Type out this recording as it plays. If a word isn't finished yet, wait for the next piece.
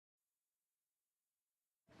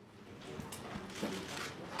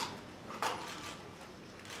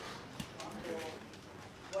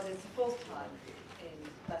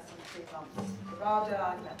Councillor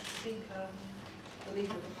Rada, I've met the Speaker, the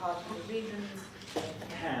Leader of the Party of the Regions.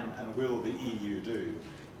 Can and will the EU do?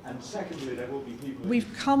 And secondly, there will be people...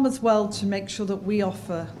 We've come as well to make sure that we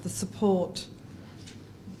offer the support,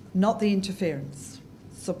 not the interference,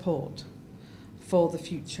 support for the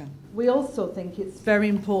future. We also think it's very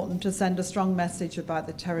important to send a strong message about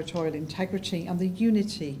the territorial integrity and the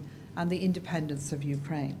unity and the independence of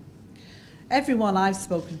Ukraine. Everyone I've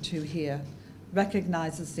spoken to here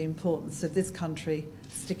recognises the importance of this country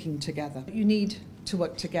sticking together. You need to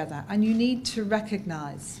work together, and you need to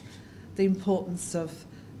recognise the importance of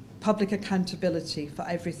public accountability for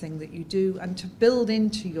everything that you do, and to build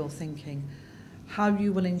into your thinking how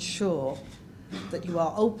you will ensure that you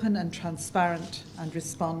are open and transparent and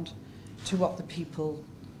respond to what the people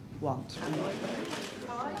want.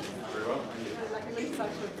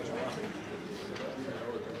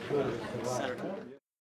 Very well.